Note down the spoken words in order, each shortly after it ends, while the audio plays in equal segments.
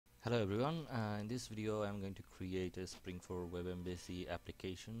Hello everyone, in this video I'm going to create a Spring for WebMVC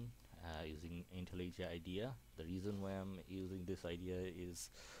application using Intellij Idea. The reason why I'm using this idea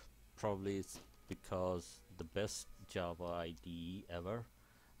is probably it's because the best Java IDE ever.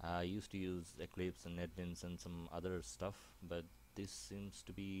 I used to use Eclipse and NetBeans and some other stuff, but this seems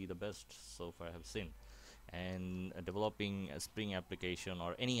to be the best so far I have seen. And developing a Spring application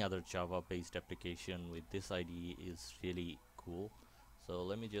or any other Java based application with this IDE is really cool. So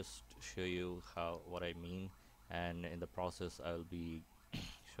let me just show you what I mean, and in the process I'll be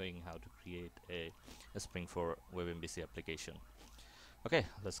showing how to create a Spring for WebMVC application. Okay,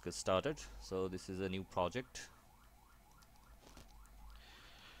 let's get started. So this is a new project.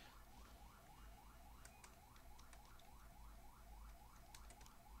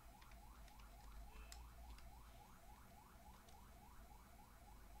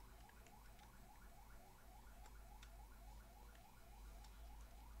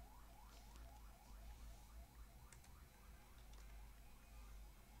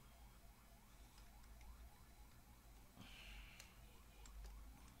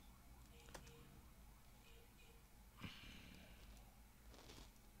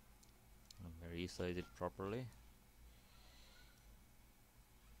 I'm going to resize it properly.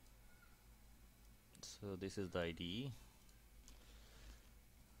 So this is the IDE.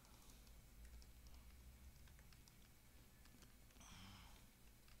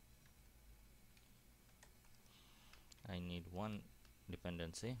 I need one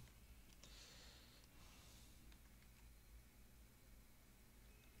dependency.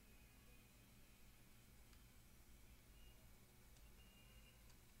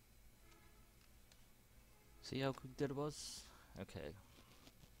 See how quick that was? Okay.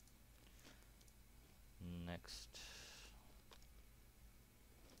 Next.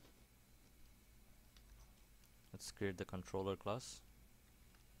 Let's create the controller class.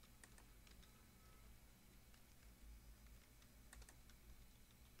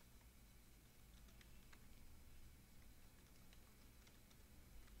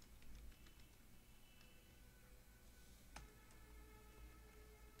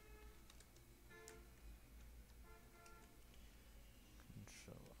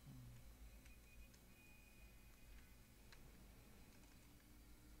 Controller.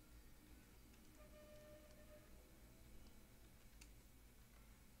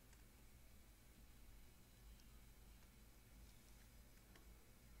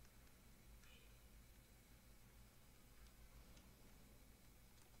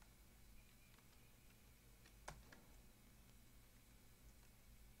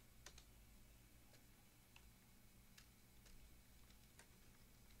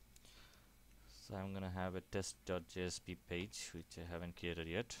 So I'm gonna have a test.jsp page which I haven't created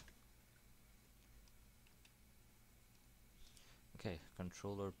yet. Okay,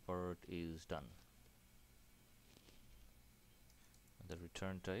 controller part is done. The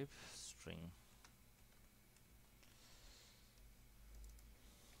return type string.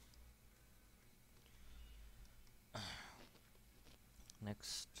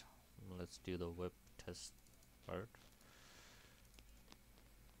 Next, let's do the web test part.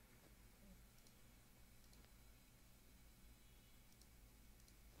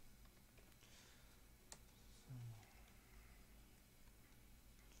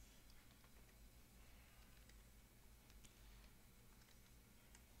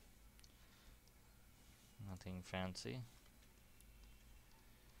 Nothing fancy.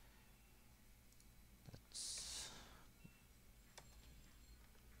 That's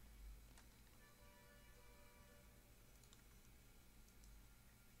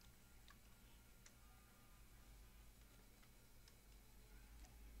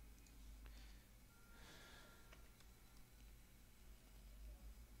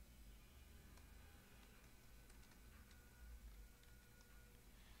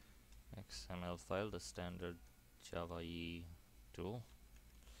XML file, the standard Java EE tool.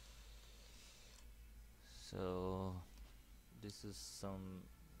 So this is some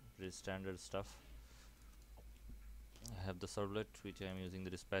pretty standard stuff. I have the servlet which I am using, the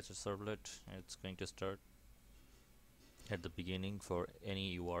dispatcher servlet. It's going to start at the beginning for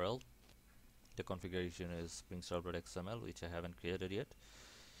any URL. The configuration is Spring Servlet XML, which I haven't created yet,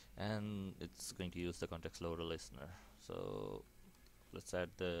 and it's going to use the context loader listener. So let's add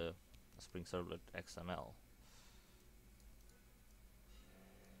the Spring Servlet XML.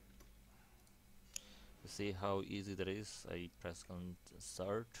 You see how easy that is. I press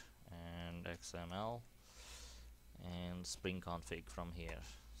insert and XML and Spring config from here.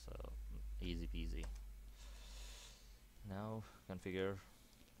 So easy peasy. Now configure.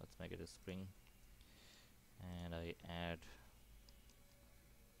 Let's make it a Spring, and I add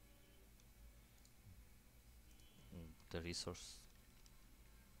the resource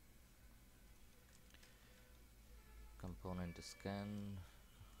component scan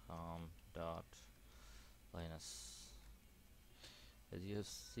dot Linus. As you have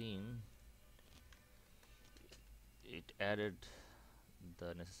seen, it added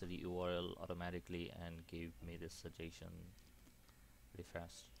the necessary URL automatically and gave me this suggestion pretty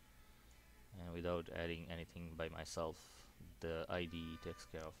fast, and without adding anything by myself. The IDE takes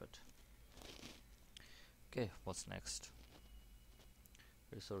care of it. Okay, what's next?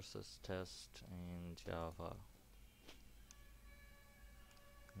 Resources test in Java.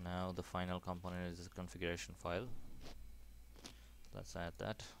 Now the final component is a configuration file. Let's add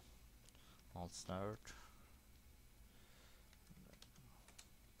that. Alt start.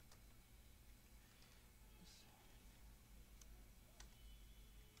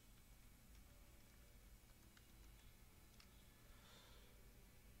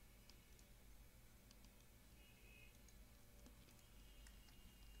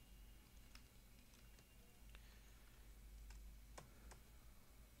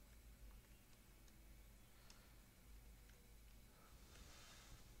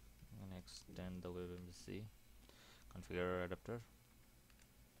 And extend the WebMVC. Configure adapter.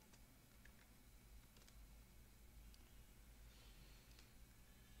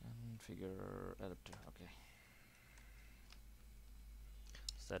 Configure adapter. Okay.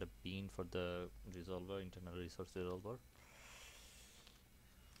 Set a bean for the resolver, internal resource resolver.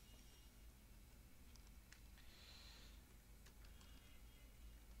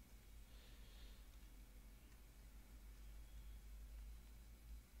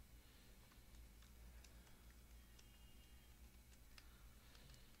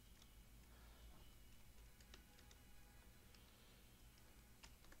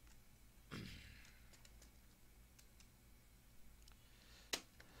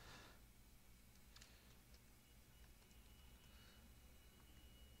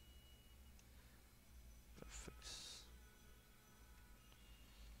 Perfect.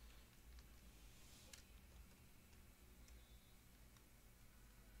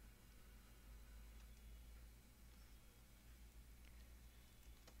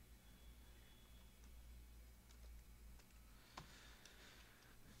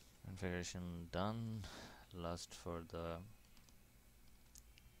 Configuration done. Last for the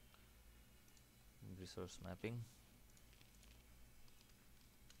resource mapping.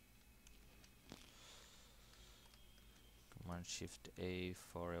 Command Shift A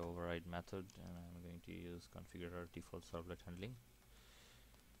for a override method, and I'm going to use configure default servlet handling.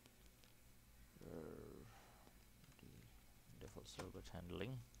 Default servlet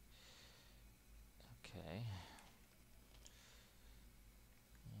handling. Okay.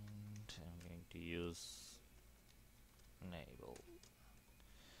 And I'm going to use enable.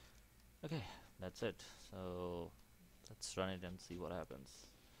 Okay, that's it. So let's run it and see what happens.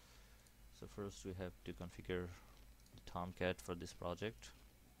 So first we have to configure the Tomcat for this project.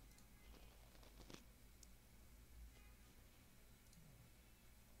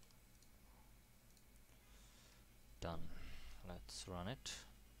 Done. Let's run it.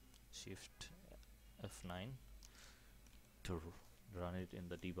 Shift F9 to run it in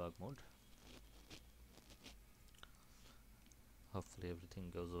the debug mode. Hopefully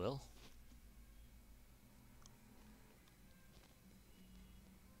everything goes well.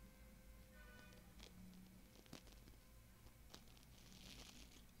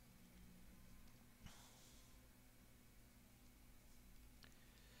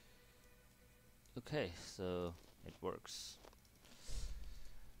 Okay, so it works.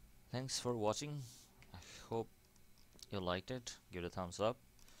 Thanks for watching. I hope you liked it. Give it a thumbs up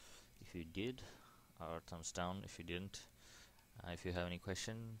if you did, or thumbs down if you didn't. If you have any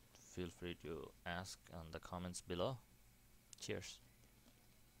question, feel free to ask on the comments below. Cheers.